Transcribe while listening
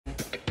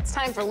It's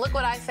time for Look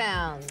What I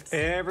Found.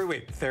 Every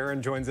week, Theron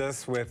joins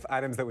us with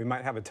items that we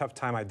might have a tough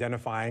time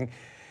identifying.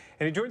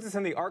 And he joins us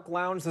in the Arc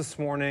Lounge this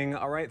morning.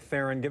 All right,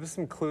 Theron, give us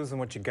some clues on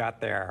what you got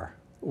there.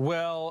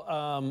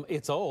 Well,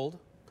 it's old.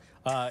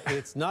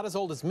 It's not as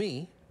old as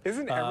me.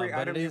 Isn't every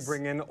item you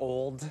bring in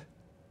old?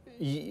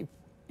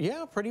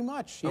 Yeah, pretty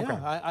much. Yeah, okay.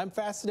 I'm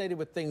fascinated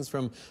with things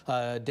from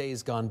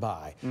days gone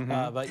by.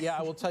 But yeah,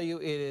 I will tell you,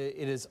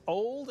 it is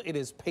old. It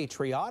is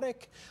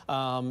patriotic.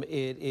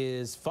 It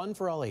is fun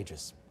for all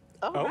ages.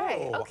 Oh,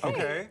 right.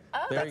 Okay.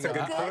 Oh, that's a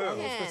good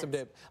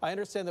clue. I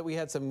understand that we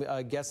had some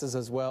guesses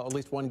as well, at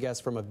least one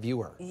guess from a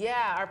viewer.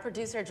 Yeah, our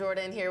producer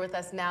Jordan here with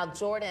us now.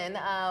 Jordan,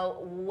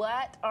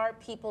 what are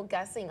people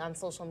guessing on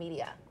social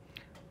media?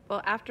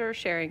 Well, after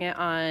sharing it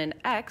on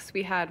X,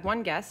 we had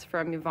one guess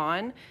from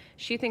Yvonne.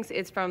 She thinks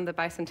it's from the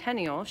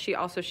bicentennial. She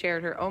also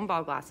shared her own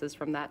ball glasses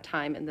from that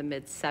time in the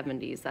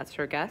mid-70s. That's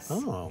her guess.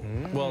 Oh,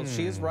 well,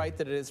 she is right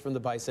that it is from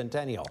the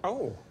bicentennial.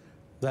 Oh,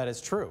 that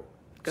is true.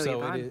 Go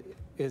Yvonne.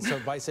 So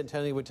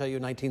bicentennial would tell you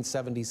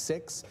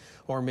 1976,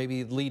 or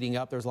maybe leading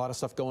up. There's a lot of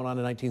stuff going on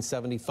in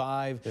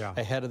 1975,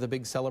 ahead of the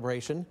big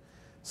celebration.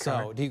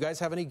 So, do you guys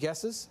have any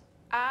guesses?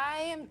 I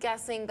am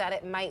guessing that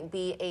it might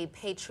be a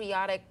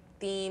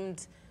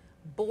patriotic-themed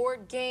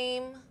board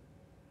game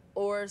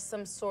or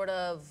some sort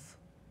of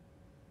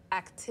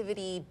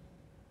activity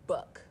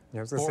book. Yeah,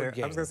 I was going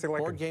to say like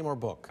board game or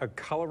book. A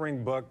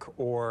coloring book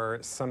or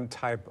some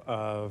type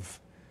of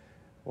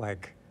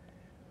like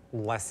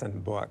lesson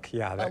book.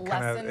 Yeah, that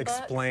kind of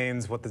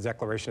explains what the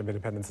Declaration of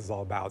Independence is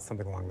all about,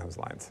 something along those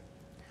lines.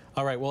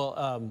 All right,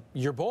 well,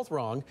 you're both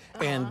wrong,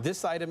 and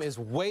this item is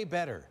way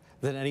better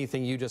than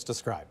anything you just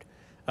described.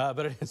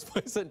 But it is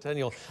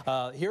bicentennial.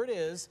 Here it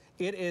is.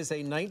 It is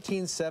a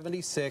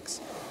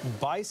 1976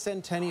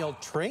 bicentennial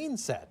train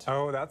set.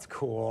 Oh, that's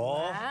cool.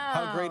 Wow.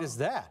 How great is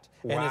that?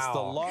 Wow. And it's the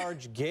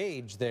large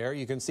gauge there.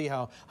 You can see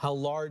how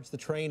large the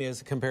train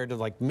is compared to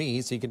like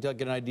me, so you can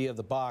get an idea of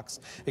the box.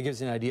 It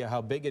gives you an idea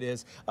how big it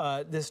is.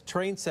 This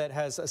train set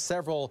has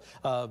several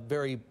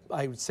very,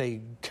 I would say,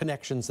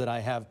 connections that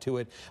I have to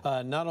it.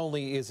 Not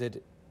only is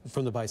it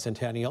from the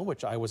bicentennial,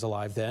 which I was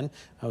alive then.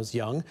 I was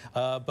young.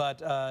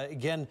 But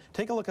again,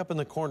 take a look up in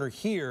the corner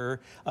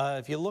here.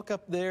 If you look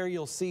up there,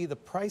 you'll see the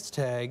price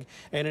tag,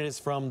 and it is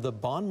from the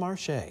Bon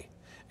Marche.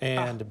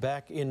 And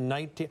back in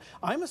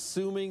I'm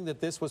assuming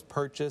that this was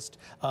purchased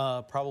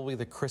probably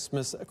the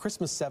Christmas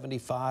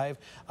 75,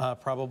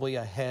 probably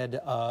ahead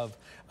of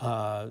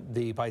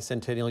the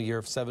bicentennial year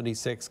of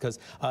 76, because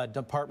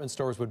department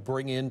stores would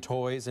bring in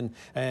toys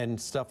and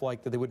stuff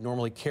like that they would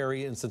normally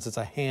carry, and since it's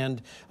a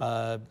hand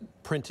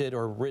printed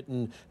or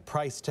written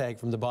price tag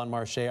from the Bon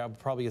Marche, I would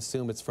probably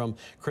assume it's from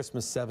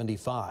Christmas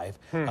 75.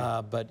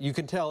 But you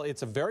can tell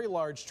it's a very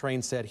large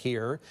train set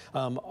here.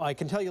 I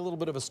can tell you a little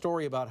bit of a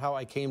story about how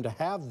I came to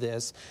have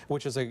this,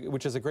 which is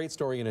a great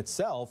story in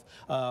itself.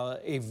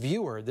 A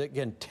viewer, that,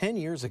 again, 10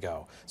 years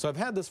ago, so I've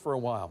had this for a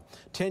while.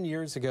 10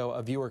 years ago,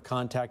 a viewer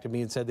contacted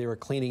me and said they were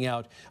cleaning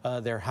out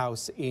their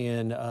house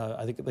in,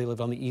 I think they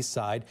lived on the east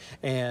side,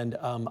 and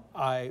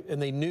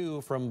they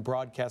knew from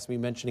broadcast me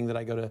mentioning that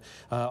I go to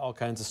all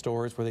kinds of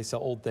stores where they sell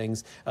old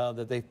things,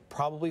 that they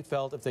probably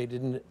felt if they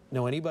didn't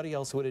know anybody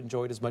else who would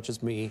enjoy it as much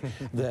as me,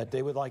 that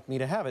they would like me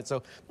to have it.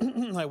 So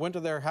I went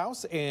to their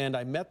house and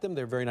I met them.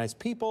 They're very nice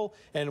people,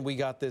 and we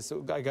got this.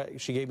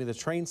 She gave me the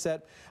train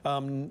set.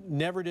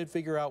 Never did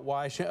figure out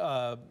why.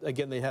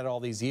 Again, they had all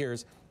these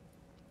years,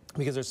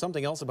 because there's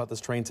something else about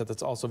this train set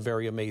that's also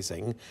very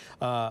amazing.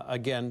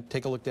 Again,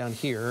 take a look down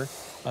here.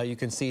 You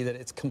can see that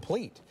it's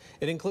complete.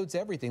 It includes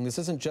everything. This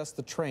isn't just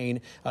the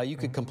train. You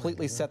could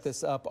completely set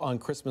this up on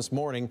Christmas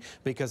morning,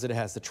 because it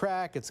has the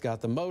track, it's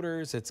got the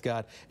motors, it's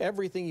got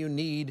everything you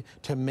need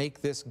to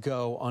make this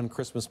go on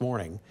Christmas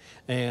morning.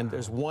 And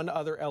there's one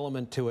other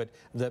element to it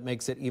that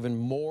makes it even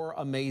more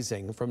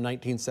amazing from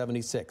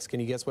 1976. Can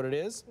you guess what it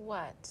is?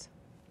 What?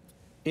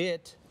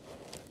 It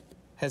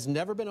has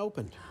never been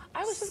opened.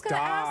 I was just going to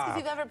ask if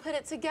you've ever put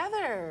it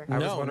together.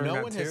 No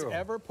one has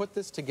ever put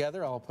this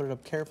together. I'll put it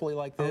up carefully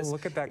like this. Oh,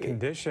 look at that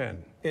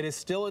condition. It is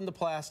still in the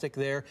plastic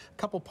there. A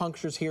couple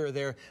punctures here or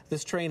there.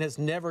 This train has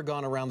never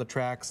gone around the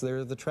tracks. There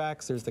are the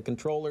tracks, there's the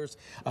controllers,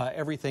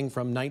 everything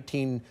from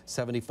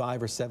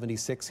 1975 or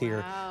 76 here.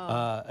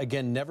 Wow.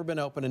 Again, never been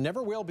opened and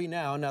never will be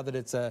now that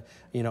it's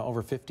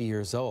over 50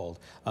 years old.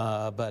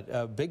 But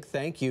a big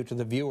thank you to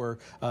the viewer,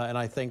 and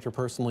I thanked her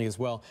personally as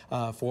well,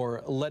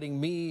 for letting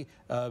me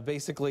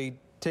basically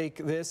take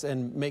this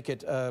and make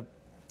it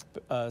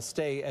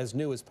stay as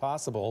new as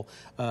possible.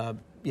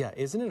 Yeah,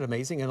 isn't it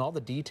amazing? And all the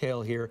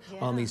detail here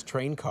on these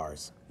train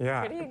cars.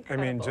 Yeah, I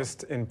mean,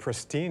 just in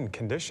pristine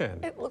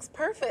condition. It looks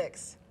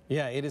perfect.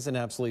 Yeah, it is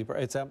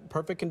it's a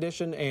perfect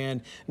condition,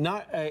 and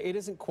not it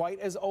isn't quite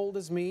as old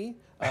as me,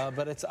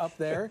 but it's up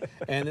there.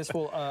 And this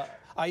will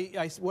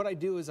what I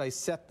do is I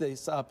set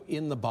this up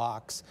in the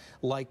box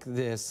like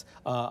this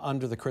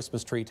under the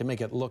Christmas tree to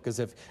make it look as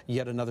if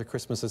yet another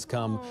Christmas has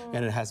come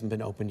and it hasn't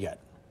been opened yet.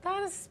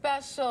 That is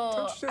special.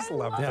 Don't you just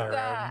love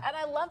that? And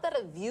I love that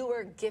a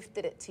viewer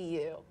gifted it to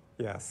you.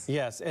 Yes.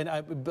 Yes, and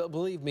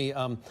believe me,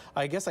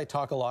 I guess I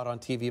talk a lot on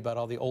TV about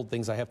all the old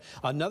things I have.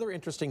 Another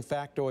interesting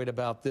factoid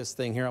about this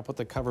thing here, I'll put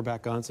the cover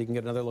back on so you can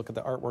get another look at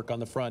the artwork on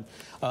the front.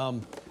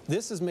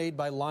 This is made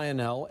by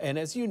Lionel, and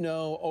as you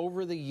know,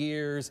 over the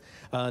years,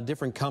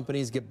 different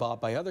companies get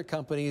bought by other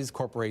companies,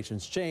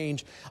 corporations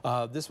change.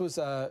 This was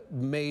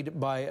made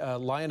by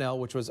Lionel,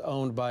 which was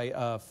owned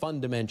by Fun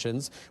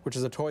Dimensions, which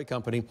is a toy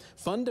company.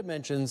 Fun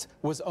Dimensions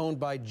was owned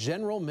by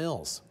General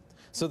Mills.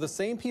 So the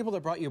same people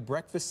that brought you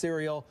breakfast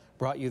cereal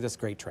brought you this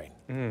great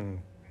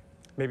train.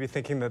 Maybe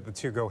thinking that the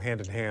two go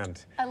hand in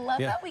hand. I love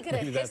that we get a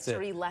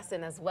history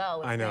lesson as well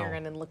with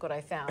Theron, and look what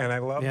I found. And I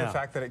love the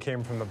fact that it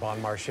came from the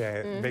Bon Marche.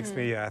 It makes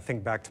me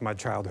think back to my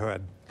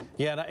childhood.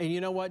 Yeah, and you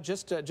know what?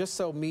 Just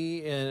so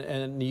me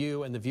and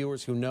you and the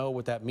viewers who know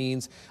what that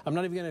means, I'm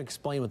not even going to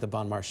explain what the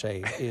Bon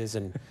Marche is,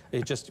 and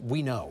it just,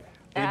 we know.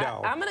 We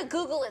know. I'm going to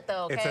Google it,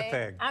 though, okay? It's a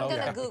thing. I'm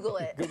going to Google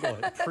it. Google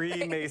it.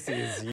 Pre-Macy's.